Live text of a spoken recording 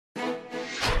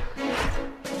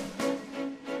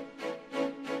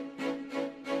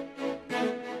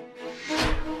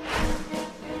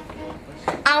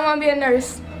want to be a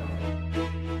nurse.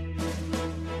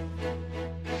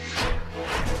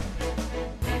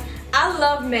 I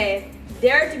love math.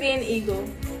 Dare to be an eagle.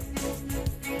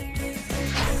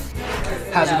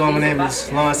 How's it going? My name is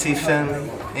Lawrence T. Finley,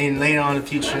 and later on in the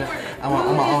future, I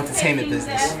want my own entertainment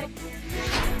business.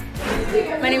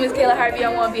 My name is Kayla Harvey.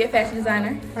 I want to be a fashion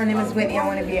designer. My name is Whitney. I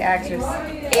want to be an actress.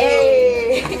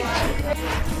 Hey!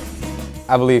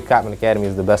 I believe Coppin Academy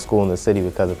is the best school in the city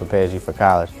because it prepares you for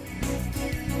college.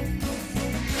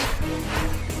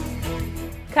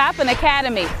 Coppin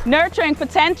Academy, nurturing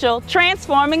potential,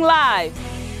 transforming lives.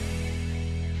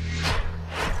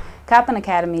 Coppin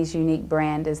Academy's unique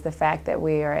brand is the fact that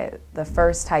we are the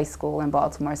first high school in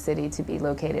Baltimore City to be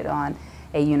located on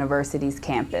a university's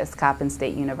campus, Coppin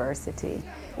State University.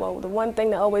 Well, the one thing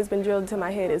that always been drilled into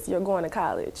my head is you're going to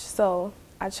college. So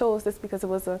I chose this because it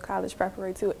was a college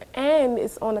preparatory too, and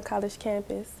it's on a college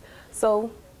campus.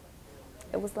 So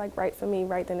it was like right for me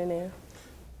right then and there.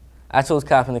 I chose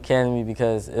Coppin Academy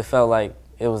because it felt like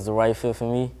it was the right fit for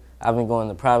me. I've been going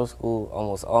to private school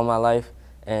almost all my life,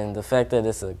 and the fact that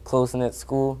it's a close-knit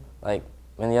school, like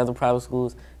many other private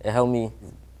schools, it helped me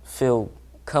feel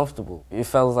comfortable. It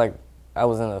felt like I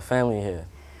was in a family here.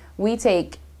 We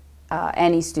take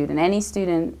any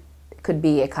student could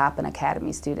be a Coppin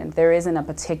Academy student. There isn't a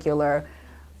particular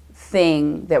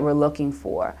thing that we're looking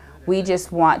for. We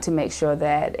just want to make sure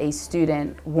that a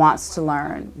student wants to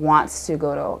learn, wants to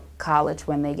go to college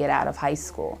when they get out of high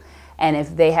school. And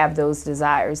if they have those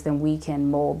desires, then we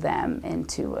can mold them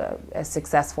into a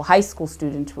successful high school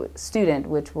student,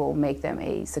 which will make them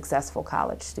a successful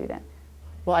college student.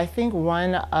 Well, I think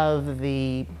one of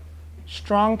the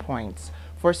strong points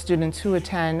for students who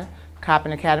attend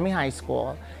Coppin Academy High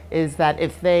School is that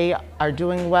if they are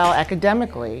doing well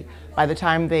academically, by the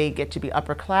time they get to be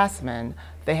upperclassmen,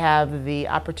 they have the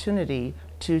opportunity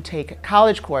to take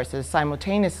college courses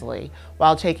simultaneously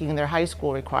while taking their high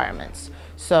school requirements.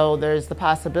 So there's the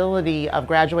possibility of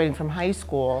graduating from high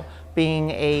school, being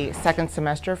a second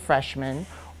semester freshman,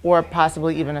 or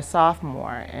possibly even a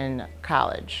sophomore in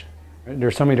college.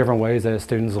 There's so many different ways that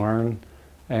students learn,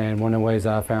 and one of the ways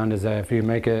I found is that if you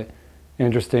make it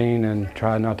interesting and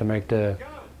try not to make the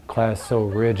class so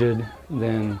rigid,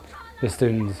 then the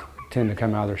students tend to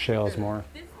come out of their shells more.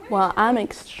 Well, I'm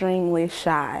extremely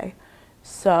shy,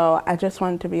 so I just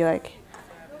wanted to be I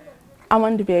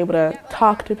wanted to be able to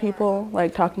talk to people,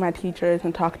 talk to my teachers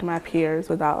and talk to my peers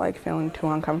without feeling too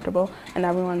uncomfortable. And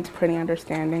everyone's pretty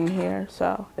understanding here,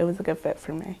 so it was a good fit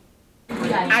for me.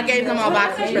 I gave them all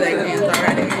boxes for their exams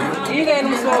already. You gave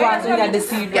them small boxes, you got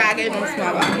deceived. Yeah, I gave them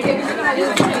small boxes.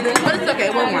 But it's okay,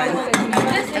 we'll run.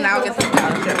 And I'll get some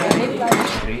scholarship.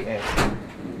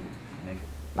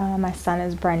 My son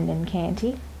is Brendan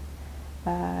Canty.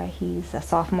 He's a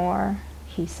sophomore.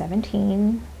 He's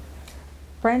 17.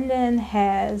 Brendan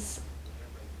has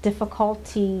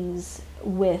difficulties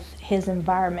with his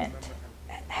environment,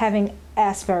 having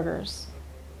Asperger's,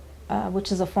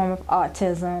 which is a form of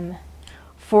autism.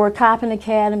 For Coppin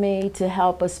Academy to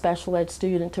help a special ed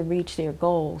student to reach their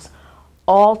goals,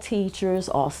 all teachers,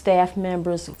 all staff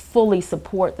members fully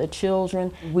support the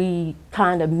children. We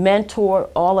kind of mentor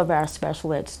all of our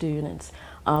special ed students.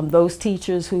 Those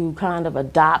teachers who kind of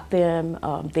adopt them,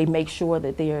 they make sure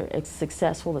that they're as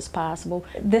successful as possible.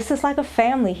 This is like a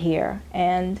family here,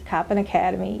 and Coppin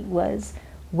Academy was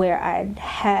where I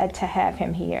had to have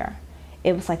him here.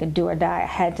 It was like a do or die. I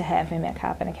had to have him at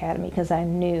Coppin Academy because I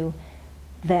knew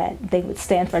that they would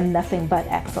stand for nothing but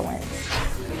excellence.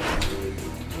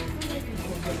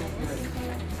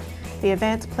 The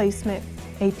advanced placement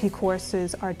AP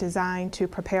courses are designed to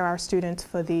prepare our students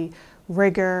for the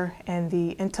rigor and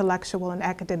the intellectual and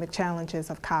academic challenges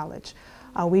of college.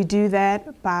 We do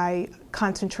that by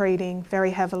concentrating very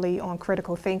heavily on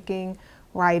critical thinking,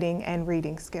 writing, and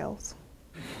reading skills.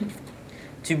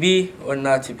 To be or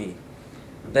not to be,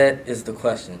 that is the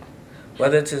question.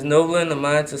 Whether 'tis nobler in the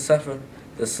mind to suffer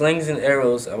the slings and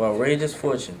arrows of outrageous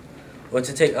fortune, or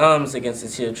to take arms against the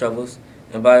sheer troubles,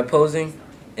 and by opposing,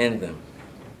 end them.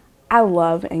 I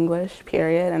love English,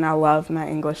 period, and I love my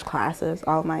English classes.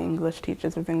 All of my English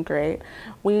teachers have been great.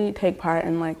 We take part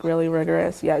in really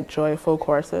rigorous yet joyful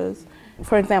courses.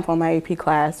 For example, in my AP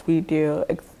class, we do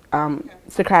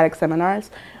Socratic seminars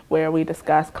where we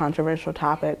discuss controversial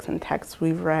topics and texts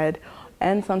we've read,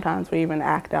 and sometimes we even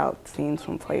act out scenes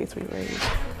from plays we read.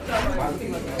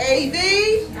 AV,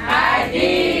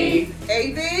 ID,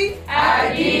 AV,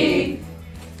 ID.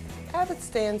 AVID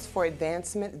stands for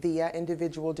Advancement via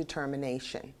Individual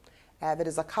Determination. AVID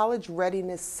is a college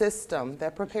readiness system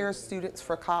that prepares students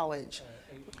for college.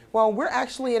 Well, we're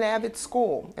actually an Avid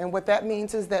school, and what that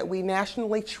means is that we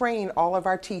nationally train all of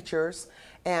our teachers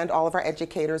and all of our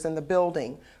educators in the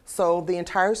building. So the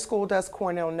entire school does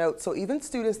Cornell Notes, so even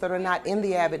students that are not in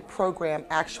the Avid program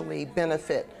actually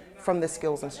benefit from the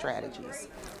skills and strategies.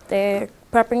 They're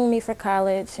prepping me for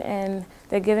college, and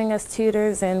they're giving us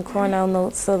tutors and Cornell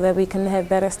Notes so that we can have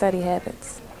better study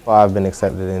habits. Well, I've been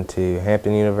accepted into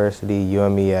Hampton University,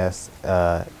 UMES,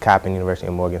 Coppin University,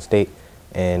 and Morgan State,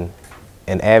 and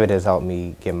Avid has helped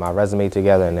me get my resume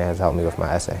together, and it has helped me with my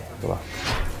essay as well.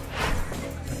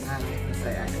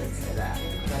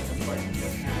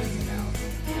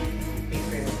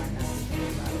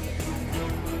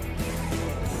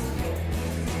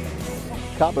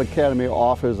 Coppin Academy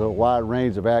offers a wide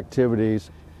range of activities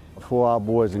for our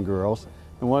boys and girls.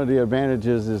 And one of the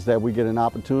advantages is that we get an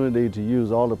opportunity to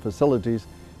use all the facilities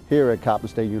here at Coppin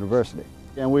State University.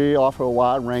 And we offer a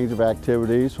wide range of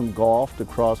activities from golf to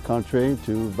cross country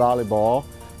to volleyball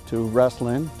to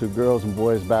wrestling to girls and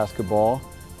boys basketball,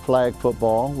 flag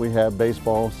football. We have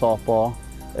baseball, softball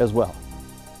as well.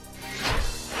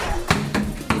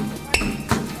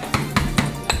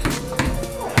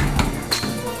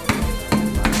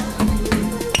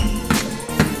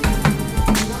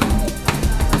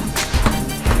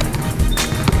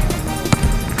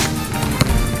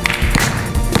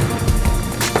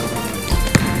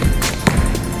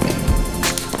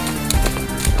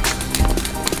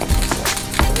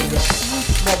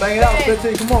 Bang it out,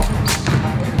 15, come on.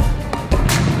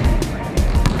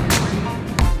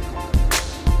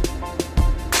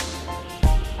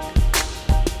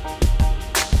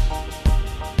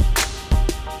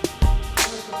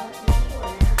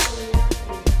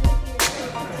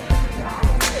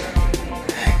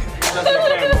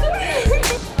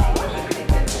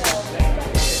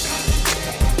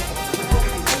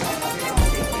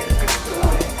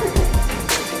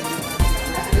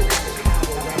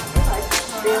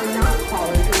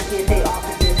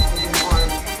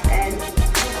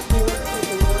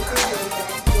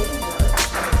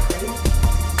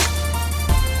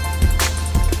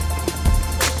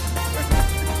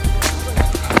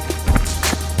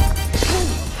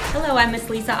 Hello, I'm Miss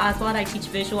Lisa Oswald. I teach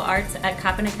visual arts at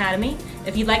Coppin Academy.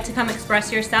 If you'd like to come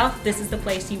express yourself, this is the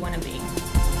place you want to be.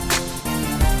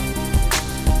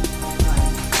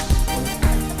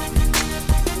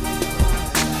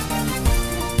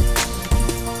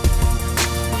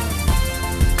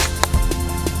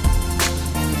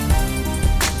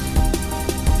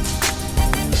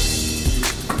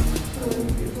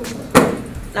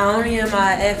 Not only am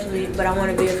I an athlete, but I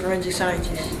want to be a forensic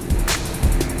scientist.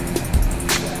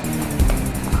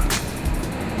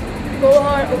 Go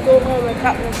hard or go home and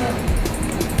Coppin Academy.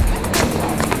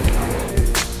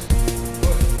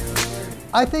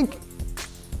 I think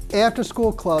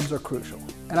after-school clubs are crucial,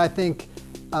 and I think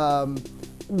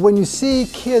when you see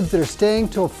kids that are staying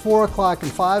till 4 o'clock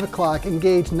and 5 o'clock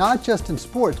engaged not just in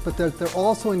sports, but they're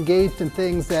also engaged in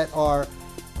things that are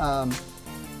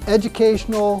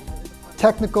educational,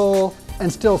 technical,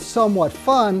 and still somewhat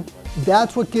fun,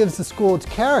 that's what gives the school its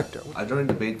character. I joined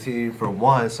the debate team for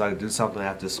one, so I could do something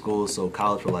after school so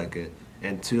college would like it.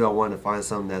 And two, I wanted to find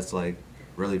something that's like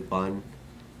really fun,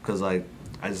 because like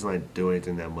I just don't do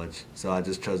anything that much. So I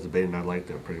just chose debate and I liked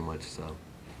it pretty much. So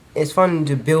It's fun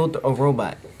to build a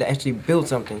robot, to actually build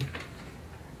something,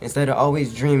 instead of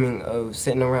always dreaming of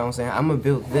sitting around saying, I'm gonna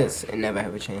build this and never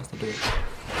have a chance to do it.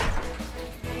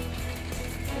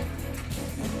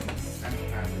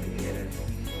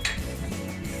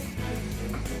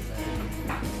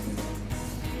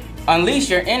 Unleash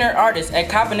your inner artist at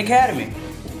Coppin Academy.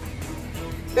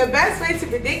 The best way to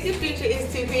predict your future is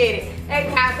to create it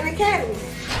at Coppin Academy.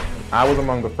 I was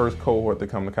among the first cohort to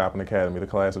come to Coppin Academy, the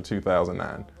class of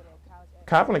 2009.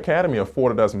 Coppin Academy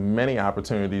afforded us many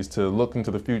opportunities to look into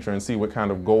the future and see what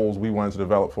kind of goals we wanted to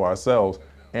develop for ourselves,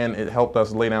 and it helped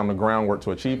us lay down the groundwork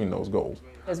to achieving those goals.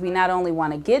 Because we not only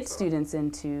want to get students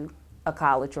into a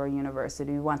college or a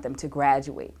university, we want them to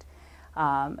graduate.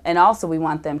 And also we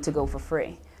want them to go for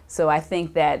free. So I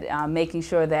think that making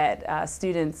sure that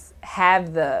students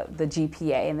have the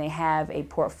GPA and they have a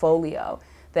portfolio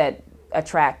that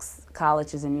attracts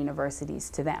colleges and universities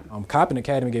to them. Coppin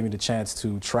Academy gave me the chance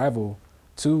to travel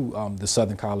to the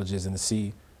southern colleges and to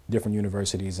see different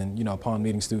universities, and upon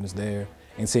meeting students there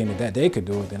and seeing that they could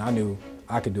do it, then I knew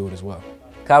I could do it as well.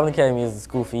 Coppin Academy is the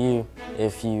school for you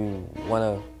if you want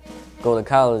to go to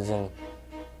college and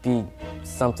be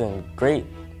something great.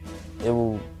 It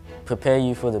will prepare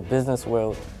you for the business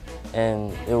world,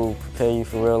 and it will prepare you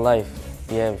for real life.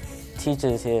 You have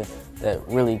teachers here that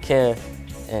really care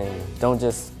and don't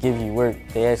just give you work,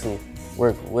 they actually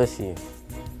work with you.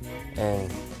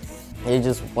 And They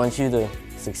just want you to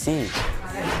succeed.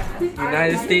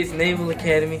 United States Naval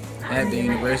Academy. Hampton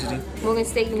University. Morgan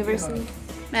State University.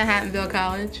 Manhattanville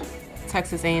College.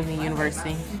 Texas A&M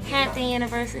University. Hampton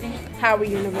University. Howard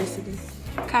University.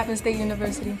 Coppin State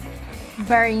University.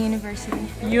 Berry University.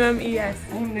 UMES.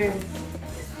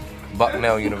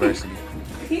 Bucknell University.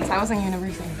 Towson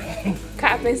University.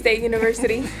 Coppin State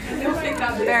University.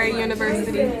 Berry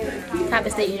University.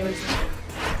 Coppin State University.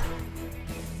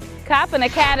 Coppin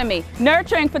Academy,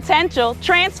 nurturing potential,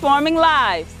 transforming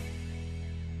lives.